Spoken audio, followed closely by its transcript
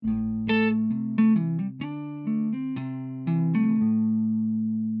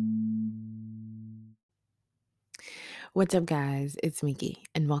What's up, guys? It's Miki,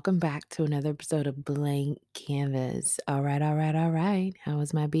 and welcome back to another episode of Blank Canvas. All right. How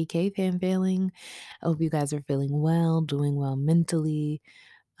is my BK fan feeling? I hope you guys are feeling well, doing well mentally,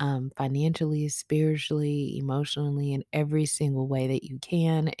 financially, spiritually, emotionally, in every single way that you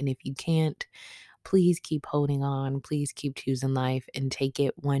can. And if you can't, please keep holding on. Please keep choosing life and take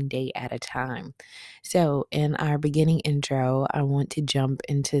it one day at a time. So, in our beginning intro, I want to jump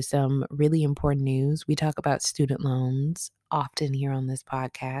into some really important news. We talk about student loans often here on this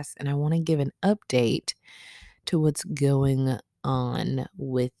podcast, and I want to give an update to what's going on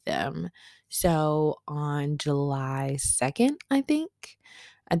with them. So, on July 2nd, I think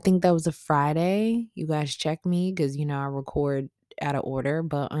that was a Friday. You guys check me because, I record out of order,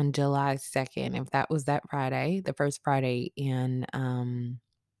 but on July 2nd, if that was that Friday, the first Friday in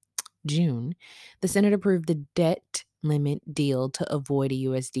June, the Senate approved the debt limit deal to avoid a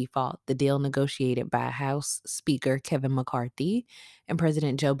U.S. default. The deal, negotiated by House Speaker Kevin McCarthy and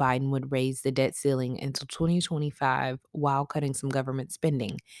President Joe Biden, would raise the debt ceiling until 2025 while cutting some government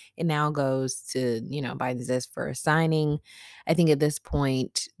spending. It now goes to, Biden's desk for signing. I think at this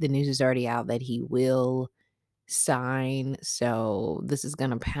point, the news is already out that he will sign. So this is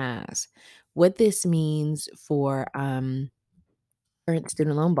going to pass. What this means for, current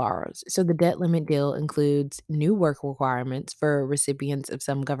student loan borrowers. So the debt limit deal includes new work requirements for recipients of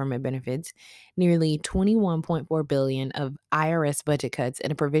some government benefits, nearly 21.4 billion of IRS budget cuts,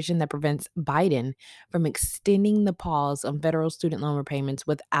 and a provision that prevents Biden from extending the pause on federal student loan repayments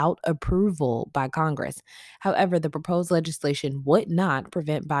without approval by Congress. However, the proposed legislation would not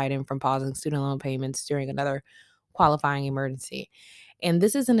prevent Biden from pausing student loan payments during another qualifying emergency. And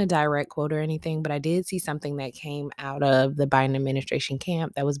this isn't a direct quote or anything, but I did see something that came out of the Biden administration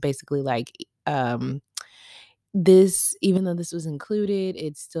camp that was basically like, this, even though this was included,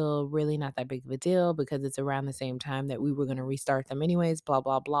 it's still really not that big of a deal because it's around the same time that we were going to restart them anyways, blah,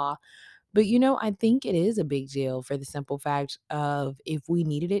 blah, blah. But I think it is a big deal for the simple fact of if we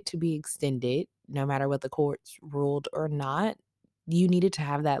needed it to be extended, no matter what the courts ruled or not, you needed to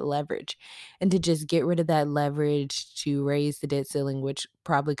have that leverage. And to just get rid of that leverage to raise the debt ceiling, which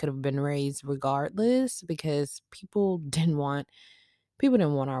probably could have been raised regardless because people didn't want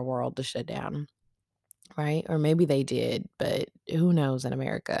our world to shut down, right? Or maybe they did, but who knows in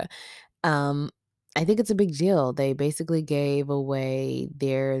America. Um, I think it's a big deal. They basically gave away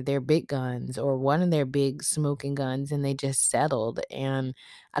their big guns or one of their big smoking guns and they just settled. And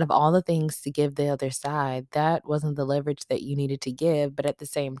out of all the things to give the other side, that wasn't the leverage that you needed to give. But at the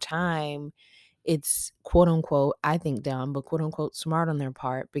same time, it's quote unquote, I think dumb, but quote unquote smart on their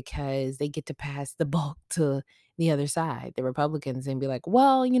part because they get to pass the buck to the other side, the Republicans, and be like,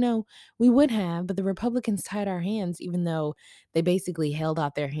 well, we would have, but the Republicans tied our hands, even though they basically held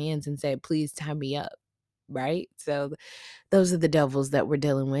out their hands and said, please tie me up. Right. So those are the devils that we're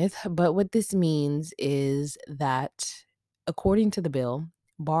dealing with. But what this means is that, according to the bill,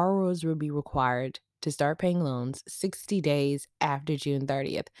 borrowers will be required to start paying loans 60 days after June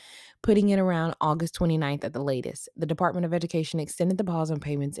 30th, putting it around August 29th at the latest. The Department of Education extended the pause on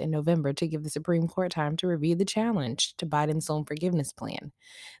payments in November to give the Supreme Court time to review the challenge to Biden's loan forgiveness plan.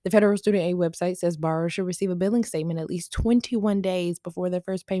 The federal student aid website says borrowers should receive a billing statement at least 21 days before their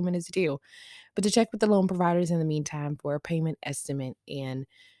first payment is due, but to check with the loan providers in the meantime for a payment estimate and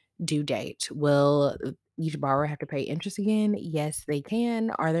due date. Will each borrower have to pay interest again? Yes, they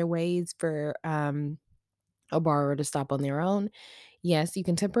can. Are there ways for a borrower to stop on their own? Yes, you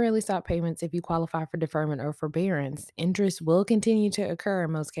can temporarily stop payments if you qualify for deferment or forbearance. Interest will continue to occur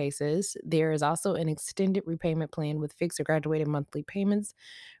in most cases. There is also an extended repayment plan with fixed or graduated monthly payments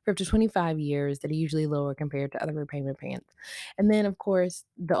for up to 25 years that are usually lower compared to other repayment plans. And then, of course,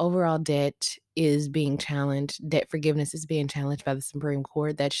 the overall debt is being challenged. Debt forgiveness is being challenged by the Supreme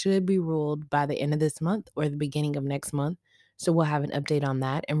Court. That should be ruled by the end of this month or the beginning of next month. So we'll have an update on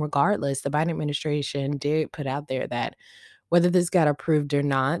that. And regardless, the Biden administration did put out there that whether this got approved or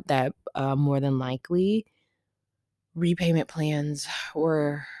not, that more than likely repayment plans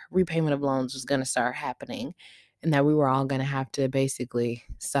or repayment of loans was going to start happening and that we were all going to have to basically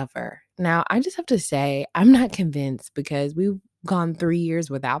suffer. Now, I just have to say, I'm not convinced because we've gone 3 years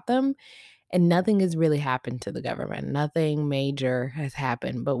without them and nothing has really happened to the government. Nothing major has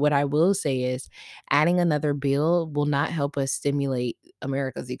happened. But what I will say is adding another bill will not help us stimulate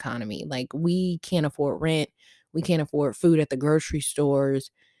America's economy. Like, we can't afford rent. We can't afford food at the grocery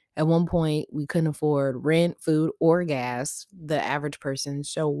stores. At one point, we couldn't afford rent, food, or gas, the average person.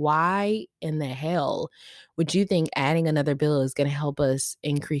 So, why in the hell would you think adding another bill is going to help us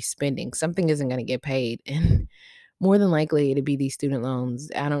increase spending? Something isn't going to get paid. And more than likely it'd be these student loans.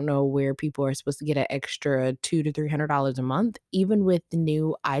 I don't know where people are supposed to get an extra $200 to $300 a month. Even with the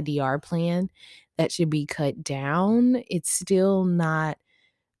new IDR plan that should be cut down, it's still not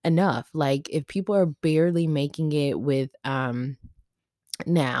enough. Like, if people are barely making it with,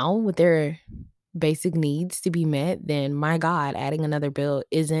 now with their basic needs to be met, then my God, adding another bill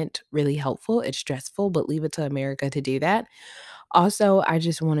isn't really helpful. It's stressful, but leave it to America to do that. Also, I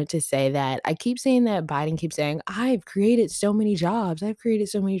just wanted to say that I keep saying that Biden keeps saying, I've created so many jobs. I've created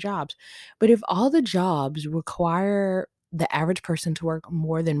so many jobs. But if all the jobs require the average person to work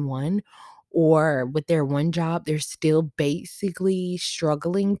more than one, or with their one job, they're still basically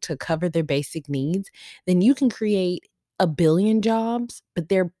struggling to cover their basic needs, then you can create a billion jobs, but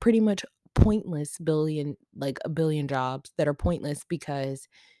they're pretty much pointless billion, like a billion jobs that are pointless because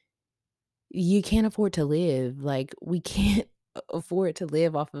you can't afford to live. Like, we can't afford to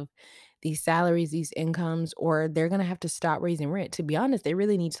live off of these salaries, these incomes, or they're gonna have to stop raising rent. To be honest, they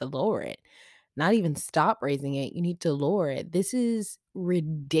really need to lower it. Not even stop raising it, you need to lower it. This is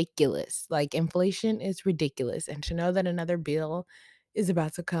ridiculous. Like, inflation is ridiculous, and to know that another bill is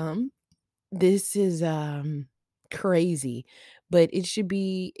about to come, this is, crazy, but it should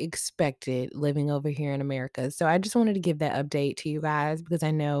be expected living over here in America. So I just wanted to give that update to you guys because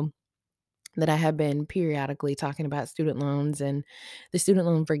I know that I have been periodically talking about student loans and the student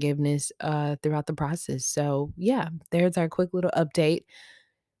loan forgiveness throughout the process. So, yeah, there's our quick little update.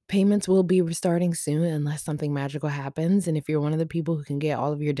 Payments will be restarting soon unless something magical happens. And if you're one of the people who can get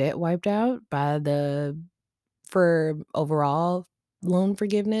all of your debt wiped out by the for overall loan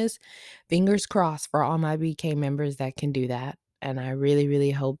forgiveness, fingers crossed for all my BK members that can do that. And I really,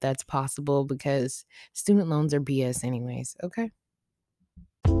 really hope that's possible because student loans are BS anyways. Okay.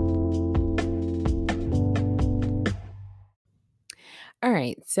 All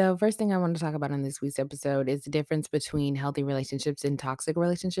right. So, first thing I want to talk about on this week's episode is the difference between healthy relationships and toxic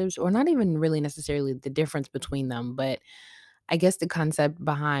relationships, or not even really necessarily the difference between them, but I guess the concept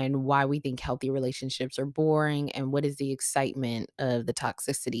behind why we think healthy relationships are boring and what is the excitement of the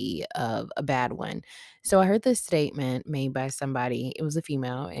toxicity of a bad one. So I heard this statement made by somebody, it was a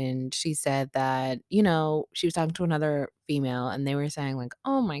female, and she said that, she was talking to another female and they were saying, like,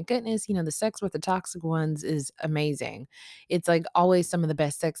 oh my goodness, the sex with the toxic ones is amazing. It's like always some of the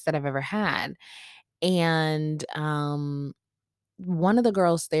best sex that I've ever had. And one of the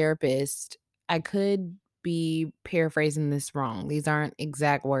girls' therapist, I could be paraphrasing this wrong. These aren't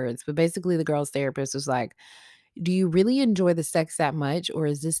exact words, but basically the girl's therapist was like, "Do you really enjoy the sex that much, or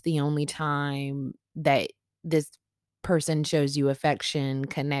is this the only time that this person shows you affection,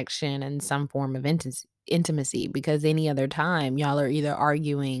 connection, and some form of intimacy? Because any other time, y'all are either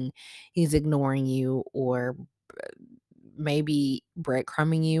arguing, he's ignoring you, or maybe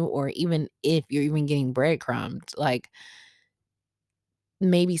breadcrumbing you, or even if you're even getting breadcrumbed, like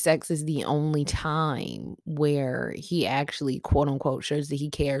maybe sex is the only time where he actually, quote unquote, shows that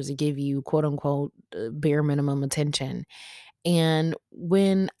he cares to give you, quote unquote, bare minimum attention." And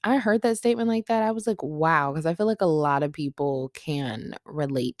when I heard that statement like that, I was like, wow, because I feel like a lot of people can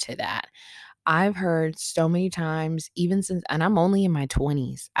relate to that. I've heard so many times, even since, and I'm only in my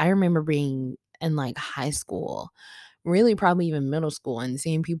 20s. I remember being in like high school, really probably even middle school, and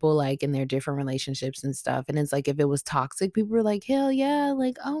seeing people like in their different relationships and stuff. And it's like if it was toxic, people were like, hell yeah,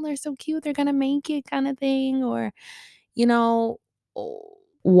 like, oh, they're so cute, they're gonna make it kind of thing. Or, you know,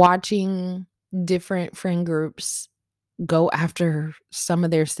 watching different friend groups go after some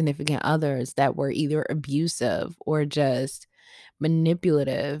of their significant others that were either abusive or just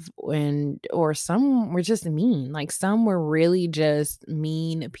manipulative, and or some were just mean. Like, some were really just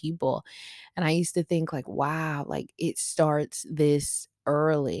mean people. And I used to think like, wow, like it starts this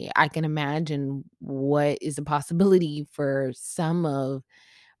early. I can imagine what is a possibility for some of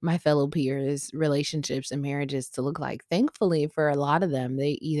my fellow peers' relationships and marriages to look like. Thankfully, for a lot of them,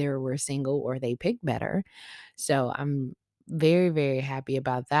 they either were single or they picked better. So I'm very, very happy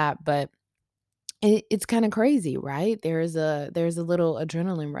about that. But it's kind of crazy, right? There's a little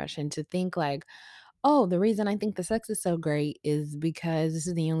adrenaline rush, and to think like, oh, the reason I think the sex is so great is because this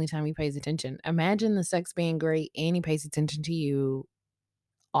is the only time he pays attention. Imagine the sex being great and he pays attention to you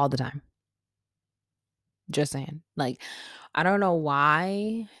all the time. Just saying. Like, I don't know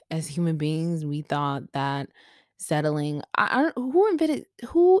why, as human beings, we thought that settling. I don't,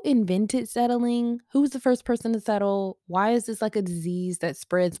 who invented settling? Who was the first person to settle? Why is this like a disease that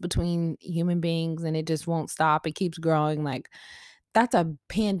spreads between human beings and it just won't stop? It keeps growing. Like, That's a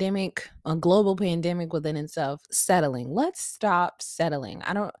pandemic, a global pandemic within itself. Settling. Let's stop settling.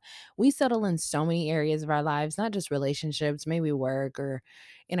 I don't We settle in so many areas of our lives, not just relationships, maybe work or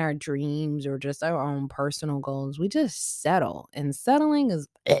in our dreams or just our own personal goals. We just settle. And settling is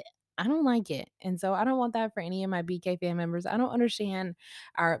I don't like it. And so I don't want that for any of my BK fan members. I don't understand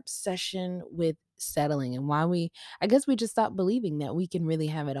our obsession with settling and why I guess we just stop believing that we can really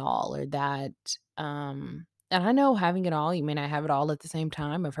have it all, or that and I know having it all, you may not have it all at the same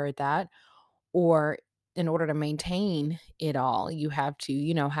time. I've heard that. Or in order to maintain it all, you have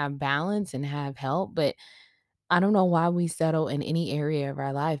to, have balance and have help. But I don't know why we settle in any area of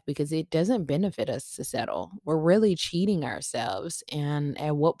our life, because it doesn't benefit us to settle. We're really cheating ourselves. And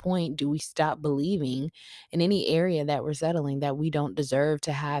at what point do we stop believing in any area that we're settling that we don't deserve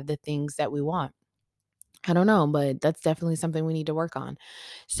to have the things that we want? I don't know, but that's definitely something we need to work on.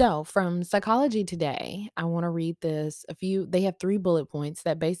 So, from Psychology Today, I want to read this a few. They have 3 bullet points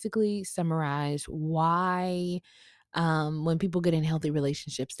that basically summarize why when people get in healthy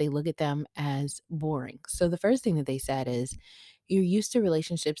relationships, they look at them as boring. So, the first thing that they said is you're used to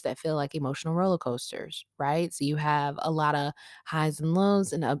relationships that feel like emotional roller coasters, right? So, you have a lot of highs and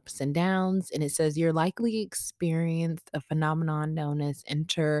lows and ups and downs. And it says you're likely experienced a phenomenon known as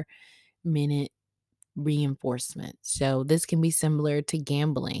intermittent reinforcement. So this can be similar to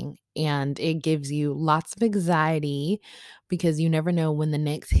gambling, and it gives you lots of anxiety because you never know when the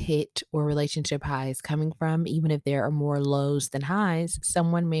next hit or relationship high is coming from. Even if there are more lows than highs,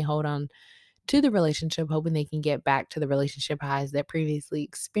 someone may hold on to the relationship hoping they can get back to the relationship highs that previously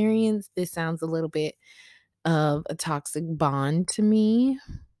experienced. This sounds a little bit of a toxic bond to me.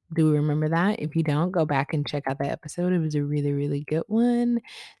 Do you remember that? If you don't, go back and check out that episode. It was a really, really good one.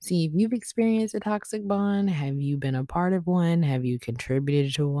 See if you've experienced a toxic bond. Have you been a part of one? Have you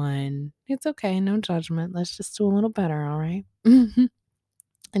contributed to one? It's okay. No judgment. Let's just do a little better. All right.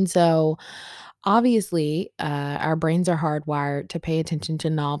 And so, obviously, our brains are hardwired to pay attention to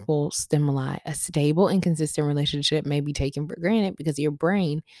novel stimuli. A stable and consistent relationship may be taken for granted because your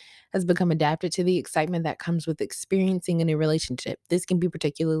brain has become adapted to the excitement that comes with experiencing a new relationship. This can be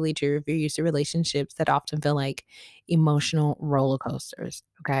particularly true if you're used to relationships that often feel like emotional roller coasters.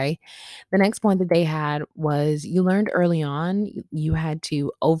 Okay. The next point that they had was you learned early on you had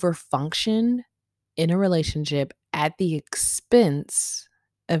to overfunction in a relationship at the expense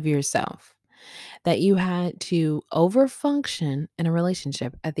of yourself, that you had to overfunction in a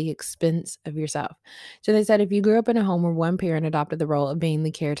relationship at the expense of yourself. So they said if you grew up in a home where one parent adopted the role of being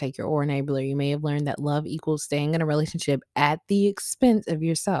the caretaker or enabler, you may have learned that love equals staying in a relationship at the expense of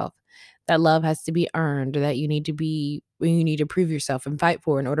yourself. That love has to be earned, or that you need to prove yourself and fight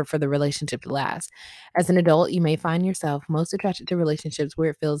for in order for the relationship to last. As an adult, you may find yourself most attracted to relationships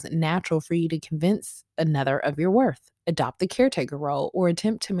where it feels natural for you to convince another of your worth, adopt the caretaker role, or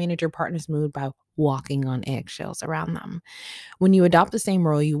attempt to manage your partner's mood by walking on eggshells around them. When you adopt the same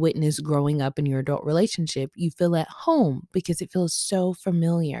role you witness growing up in your adult relationship, you feel at home because it feels so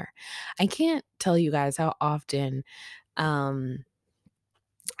familiar. I can't tell you guys how often um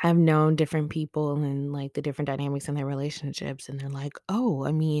I've known different people and like the different dynamics in their relationships, and they're like, "Oh,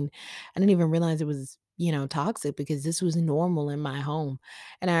 I mean, I didn't even realize it was, toxic because this was normal in my home."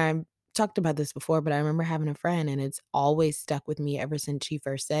 And I talked about this before, but I remember having a friend and it's always stuck with me ever since she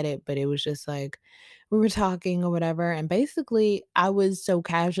first said it. But it was just like we were talking or whatever. And basically, I was so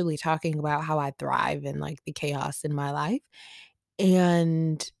casually talking about how I thrive in like the chaos in my life.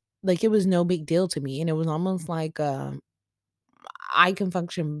 And like it was no big deal to me. And it was almost like, I can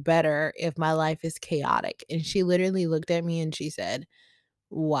function better if my life is chaotic. And she literally looked at me and she said,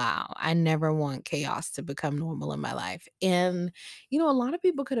 "Wow, I never want chaos to become normal in my life." And, a lot of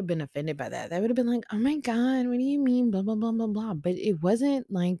people could have been offended by that. They would have been like, "Oh my God, what do you mean? Blah, blah, blah, blah, blah." But it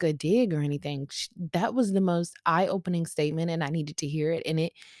wasn't like a dig or anything. That was the most eye opening statement, and I needed to hear it. And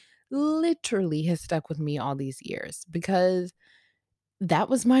it literally has stuck with me all these years because that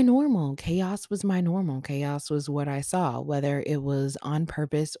was my normal. Chaos was my normal. Chaos was what I saw, whether it was on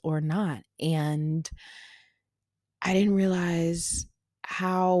purpose or not. And I didn't realize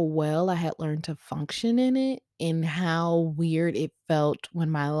how well I had learned to function in it and how weird it felt when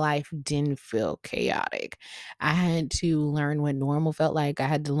my life didn't feel chaotic. I had to learn what normal felt like. I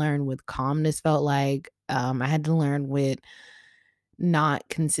had to learn what calmness felt like. I had to learn what not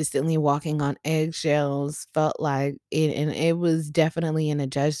consistently walking on eggshells felt like it, and it was definitely an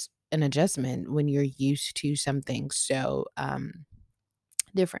adjustment when you're used to something so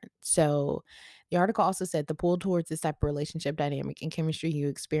different. So the article also said the pull towards this type of relationship dynamic and chemistry you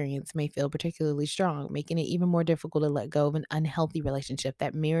experience may feel particularly strong, making it even more difficult to let go of an unhealthy relationship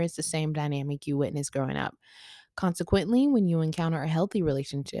that mirrors the same dynamic you witnessed growing up. Consequently, when you encounter a healthy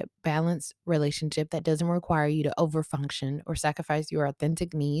relationship, balanced relationship that doesn't require you to overfunction or sacrifice your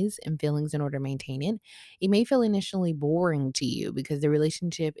authentic needs and feelings in order to maintain it, it may feel initially boring to you because the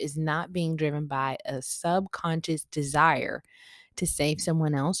relationship is not being driven by a subconscious desire to save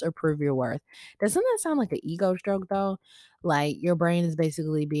someone else or prove your worth. Doesn't that sound like an ego stroke though? Like your brain is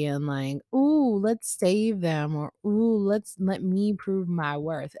basically being like, "Ooh, let's save them," or "Ooh, let me prove my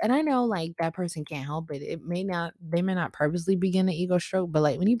worth." And I know like that person can't help it. They may not purposely begin an ego stroke, but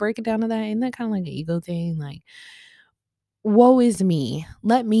like when you break it down to that, isn't that kind of like an ego thing? Like, woe is me.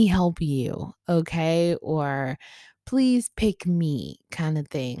 Let me help you. Okay. Or please pick me kind of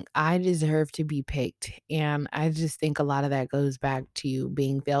thing. I deserve to be picked. And I just think a lot of that goes back to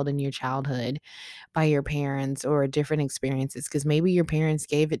being failed in your childhood by your parents or different experiences because maybe your parents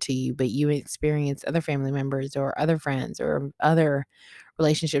gave it to you, but you experienced other family members or other friends or other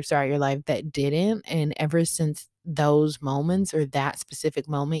relationships throughout your life that didn't. And ever since those moments or that specific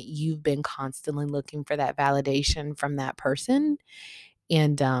moment, you've been constantly looking for that validation from that person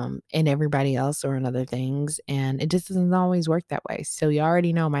and everybody else or in other things. And it just doesn't always work that way. So you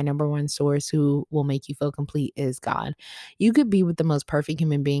already know my number one source who will make you feel complete is God. You could be with the most perfect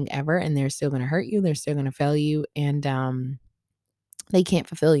human being ever, and they're still gonna hurt you, they're still gonna fail you, and they can't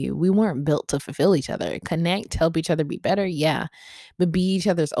fulfill you. We weren't built to fulfill each other. Connect, help each other be better, yeah. But be each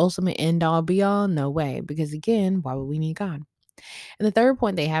other's ultimate end all be all, no way. Because again, why would we need God? And the third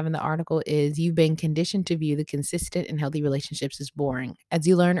point they have in the article is you've been conditioned to view the consistent and healthy relationships as boring. As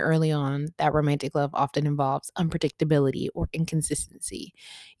you learn early on, that romantic love often involves unpredictability or inconsistency.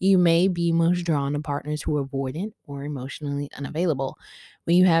 You may be most drawn to partners who are avoidant or emotionally unavailable.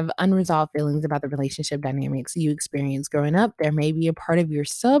 When you have unresolved feelings about the relationship dynamics you experienced growing up, there may be a part of your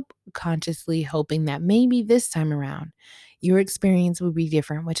subconsciously hoping that maybe this time around your experience will be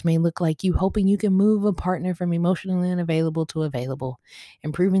different, which may look like you hoping you can move a partner from emotionally unavailable to available,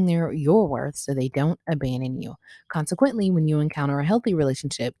 improving your worth so they don't abandon you. Consequently, when you encounter a healthy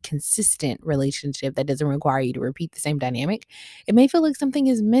relationship, consistent relationship that doesn't require you to repeat the same dynamic, it may feel like something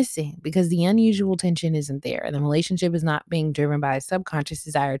is missing because the unusual tension isn't there and the relationship is not being driven by a subconscious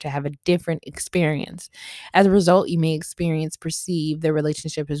desire to have a different experience. As a result, you may perceive the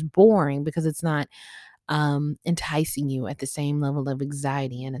relationship as boring because it's not enticing you at the same level of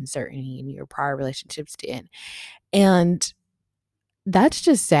anxiety and uncertainty in your prior relationships did. And that's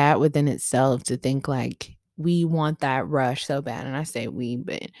just sad within itself to think like we want that rush so bad. And I say we,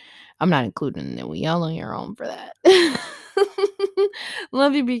 but I'm not including that we. Y'all on your own for that.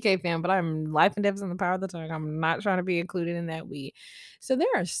 Love you, BK fan, but I'm life and death is in the power of the tongue. I'm not trying to be included in that we. So there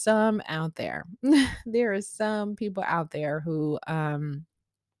are some out there. There are some people out there who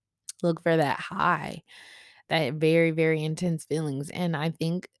look for that high, that very, very intense feelings. And I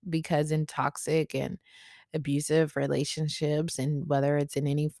think because in toxic and abusive relationships, and whether it's in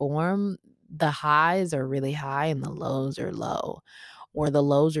any form, the highs are really high and the lows are low. Or the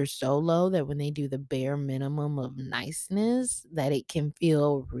lows are so low that when they do the bare minimum of niceness, that it can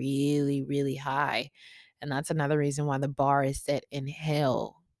feel really, really high. And that's another reason why the bar is set in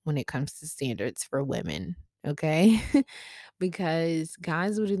hell when it comes to standards for women. Okay. Because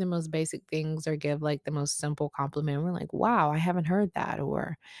guys will do the most basic things or give like the most simple compliment. We're like, wow, I haven't heard that.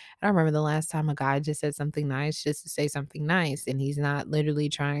 Or I don't remember the last time a guy just said something nice just to say something nice. And he's not literally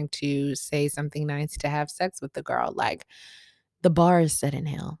trying to say something nice to have sex with the girl. Like the bar is set in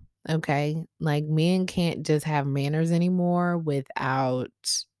hell. Okay. Like men can't just have manners anymore without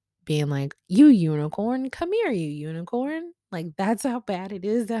being like, you unicorn, come here, you unicorn. Like that's how bad it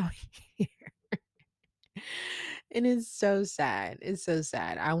is out here. And it's so sad. It's so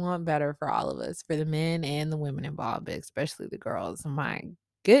sad. I want better for all of us, for the men and the women involved, but especially the girls. My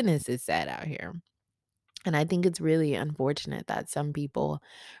goodness, it's sad out here. And I think it's really unfortunate that some people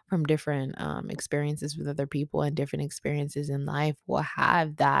from different experiences with other people and different experiences in life will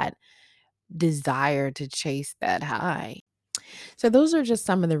have that desire to chase that high. So, those are just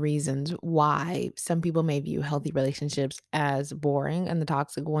some of the reasons why some people may view healthy relationships as boring and the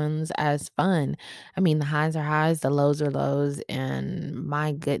toxic ones as fun. I mean, the highs are highs, the lows are lows, and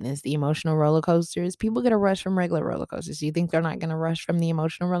my goodness, the emotional roller coasters. People get a rush from regular roller coasters. You think they're not going to rush from the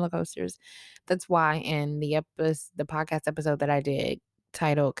emotional roller coasters? That's why in the podcast episode that I did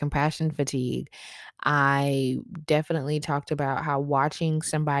titled Compassion Fatigue, I definitely talked about how watching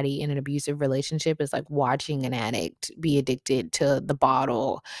somebody in an abusive relationship is like watching an addict be addicted to the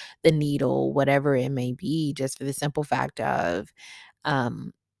bottle, the needle, whatever it may be, just for the simple fact of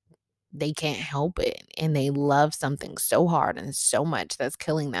um, they can't help it and they love something so hard and so much that's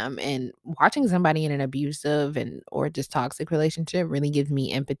killing them. And watching somebody in an abusive and or just toxic relationship really gives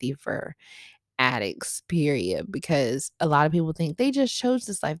me empathy for addicts, period, because a lot of people think they just chose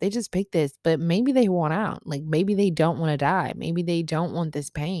this life, they just picked this, but maybe they want out. Like, maybe they don't wanna die, maybe they don't want this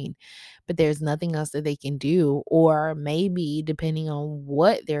pain, but there's nothing else that they can do, or maybe depending on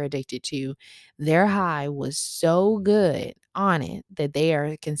what they're addicted to, their high was so good on it that they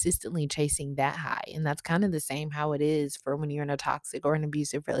are consistently chasing that high, and that's kinda the same how it is for when you're in a toxic or an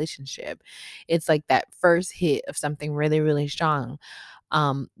abusive relationship. It's like that first hit of something really, really strong.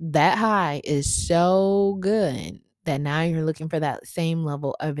 That high is so good that now you're looking for that same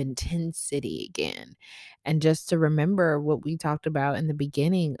level of intensity again. And just to remember what we talked about in the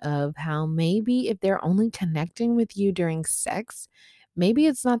beginning of how maybe if they're only connecting with you during sex, maybe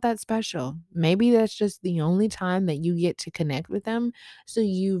it's not that special. Maybe that's just the only time that you get to connect with them. So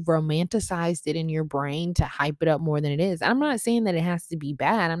you've romanticized it in your brain to hype it up more than it is. I'm not saying that it has to be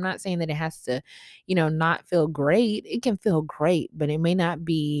bad. I'm not saying that it has to, not feel great. It can feel great, but it may not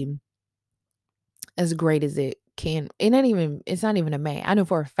be as great as it can. It's not even a may. I know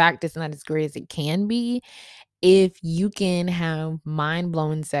for a fact it's not as great as it can be if you can have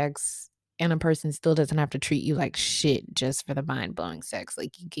mind-blowing sex and a person still doesn't have to treat you like shit just for the mind-blowing sex.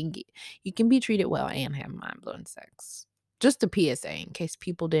 Like, you can be treated well and have mind-blowing sex. Just a PSA in case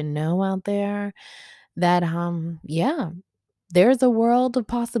people didn't know out there that, yeah, there's a world of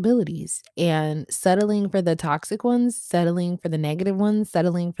possibilities, and settling for the toxic ones, settling for the negative ones,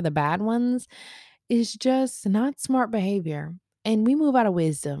 settling for the bad ones is just not smart behavior, and we move out of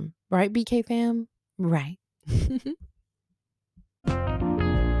wisdom, right, BK fam? Right.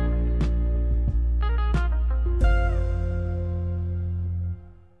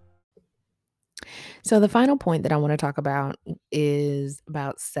 So the final point that I want to talk about is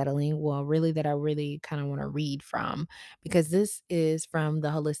about settling. Well, really, that I really kind of want to read from, because this is from the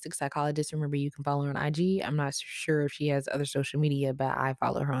holistic psychologist. Remember, you can follow her on IG. I'm not sure if she has other social media, but I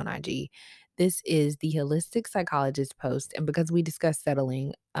follow her on IG. This is the holistic psychologist post. And because we discussed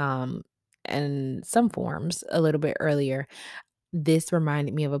settling in some forms a little bit earlier, this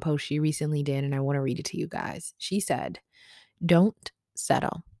reminded me of a post she recently did, and I want to read it to you guys. She said, "Don't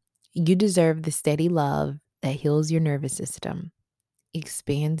settle. You deserve the steady love that heals your nervous system,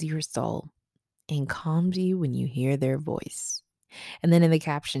 expands your soul, and calms you when you hear their voice." And then in the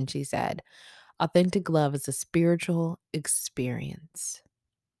caption, she said, "Authentic love is a spiritual experience,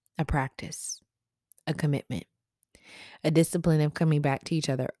 a practice, a commitment, a discipline of coming back to each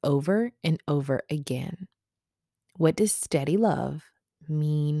other over and over again. What does steady love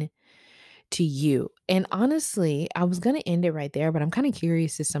mean to you?" And honestly, I was going to end it right there, but I'm kind of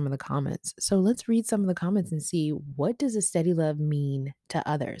curious to some of the comments. So let's read some of the comments and see, what does a steady love mean to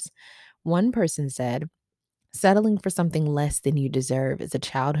others? One person said, "Settling for something less than you deserve is a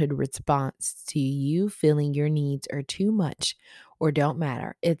childhood response to you feeling your needs are too much or don't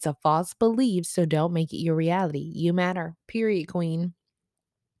matter. It's a false belief, so don't make it your reality. You matter. Period, queen."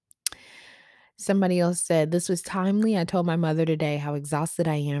 Somebody else said, "This was timely. I told my mother today how exhausted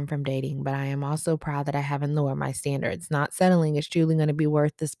I am from dating, but I am also proud that I haven't lowered my standards. Not settling is truly going to be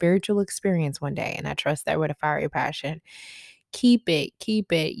worth the spiritual experience one day, and I trust that with a fiery passion." Keep it,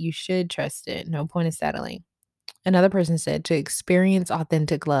 keep it. You should trust it. No point in settling. Another person said, "To experience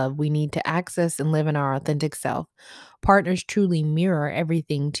authentic love, we need to access and live in our authentic self. Partners truly mirror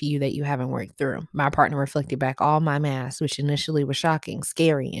everything to you that you haven't worked through." My partner reflected back all my masks, which initially was shocking,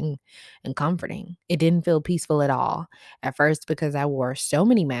 scary, and comforting. It didn't feel peaceful at all. At first, because I wore so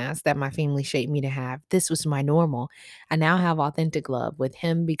many masks that my family shaped me to have. This was my normal. I now have authentic love with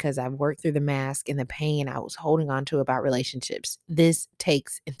him because I've worked through the mask and the pain I was holding on to about relationships. This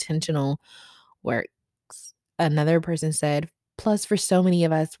takes intentional work. Another person said, "Plus, for so many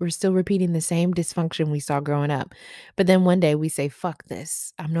of us, we're still repeating the same dysfunction we saw growing up. But then one day we say, 'Fuck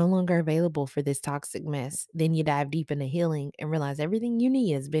this. I'm no longer available for this toxic mess.' Then you dive deep into healing and realize everything you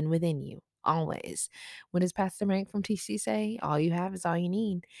need has been within you, always." What does Pastor Mike from TC say? All you have is all you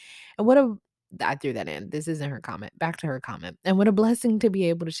need. And what a I threw that in. This isn't her comment. Back to her comment. And what a blessing to be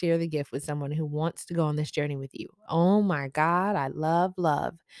able to share the gift with someone who wants to go on this journey with you. Oh my God, I love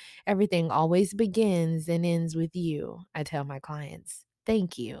love. Everything always begins and ends with you. I tell my clients,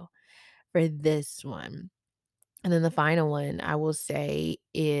 thank you for this one. And then the final one I will say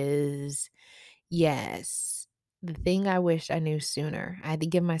is, yes, the thing I wish I knew sooner. I had to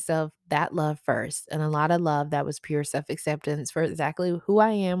give myself that love first, and a lot of love that was pure self-acceptance for exactly who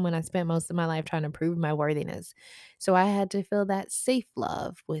I am when I spent most of my life trying to prove my worthiness. So I had to feel that safe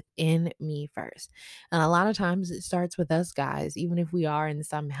love within me first. And a lot of times it starts with us guys, even if we are in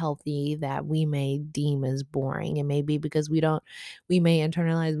some healthy that we may deem as boring. It may be because we may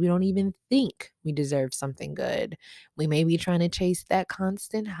internalize, we don't even think we deserve something good. We may be trying to chase that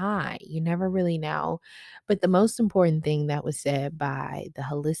constant high. You never really know. But the most important thing that was said by the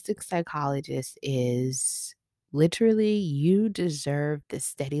holistic psychologist is literally, you deserve the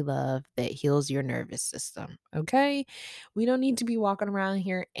steady love that heals your nervous system. Okay. We don't need to be walking around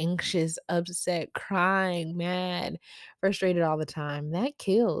here anxious, upset, crying, mad, frustrated all the time. That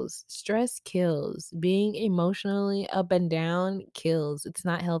kills. Stress kills. Being emotionally up and down kills. It's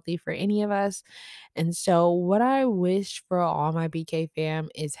not healthy for any of us. And so, what I wish for all my BK fam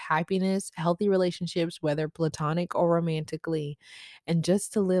is happiness, healthy relationships, whether platonic or romantically, and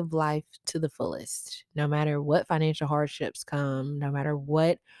just to live life to the fullest, no matter what financial hardships come, no matter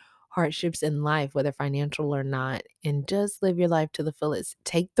what hardships in life, whether financial or not, and just live your life to the fullest.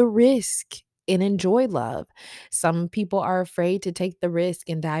 Take the risk and enjoy love. Some people are afraid to take the risk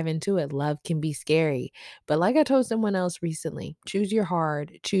and dive into it. Love can be scary. But like I told someone else recently, choose your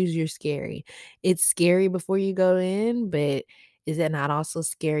hard, choose your scary. It's scary before you go in, but is it not also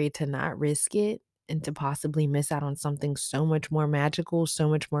scary to not risk it and to possibly miss out on something so much more magical, so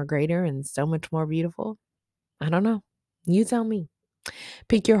much more greater, and so much more beautiful? I don't know. You tell me.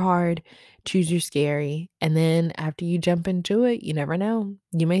 Pick your hard, choose your scary, and then after you jump into it, you never know.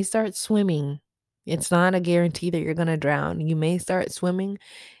 You may start swimming. It's not a guarantee that you're going to drown. You may start swimming,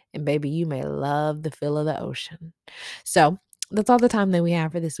 and baby, you may love the feel of the ocean. So, that's all the time that we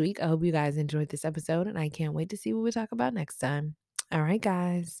have for this week. I hope you guys enjoyed this episode, and I can't wait to see what we talk about next time. All right,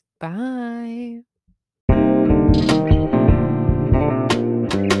 guys. Bye.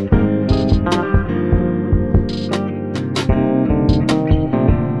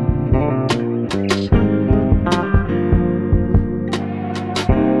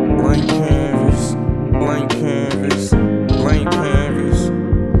 Blank canvas, blank canvas, blank canvas,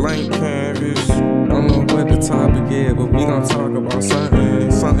 blank canvas. Don't know what the topic is, but we gon' talk about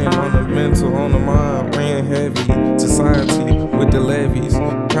something on the mental, on the mind, weighing heavy. Society with the levies,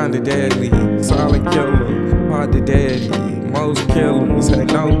 kinda deadly. Silent killer, hard to daddy. Most killers had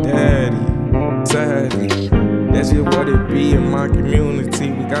no daddy. Sadly, that's just what it be in my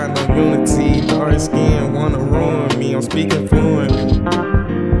community. We got no unity. Dark skin wanna ruin me. I'm speaking fluently.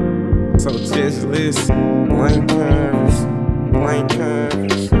 So just listen, blank curves, blank curves.